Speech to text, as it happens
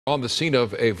On the scene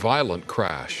of a violent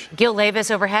crash. Gil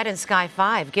Levis overhead in Sky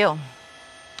 5. Gil.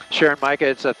 Sharon, Micah,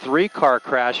 it's a three-car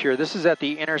crash here. This is at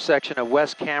the intersection of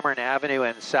West Cameron Avenue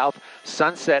and South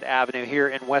Sunset Avenue here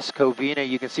in West Covina.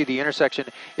 You can see the intersection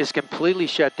is completely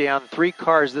shut down. Three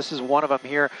cars, this is one of them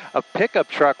here. A pickup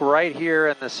truck right here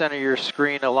in the center of your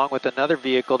screen along with another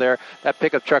vehicle there. That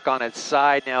pickup truck on its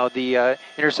side. Now the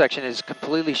intersection is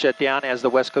completely shut down as the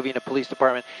West Covina Police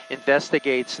Department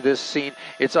investigates this scene.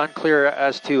 It's unclear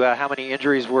as to how many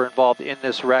injuries were involved in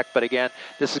this wreck, but again,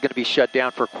 this is going to be shut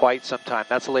down for quite some time.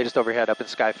 That's the latest overhead up in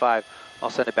Sky 5. I'll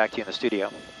send it back to you in the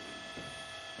studio.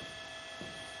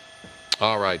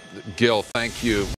 All right, Gil, thank you.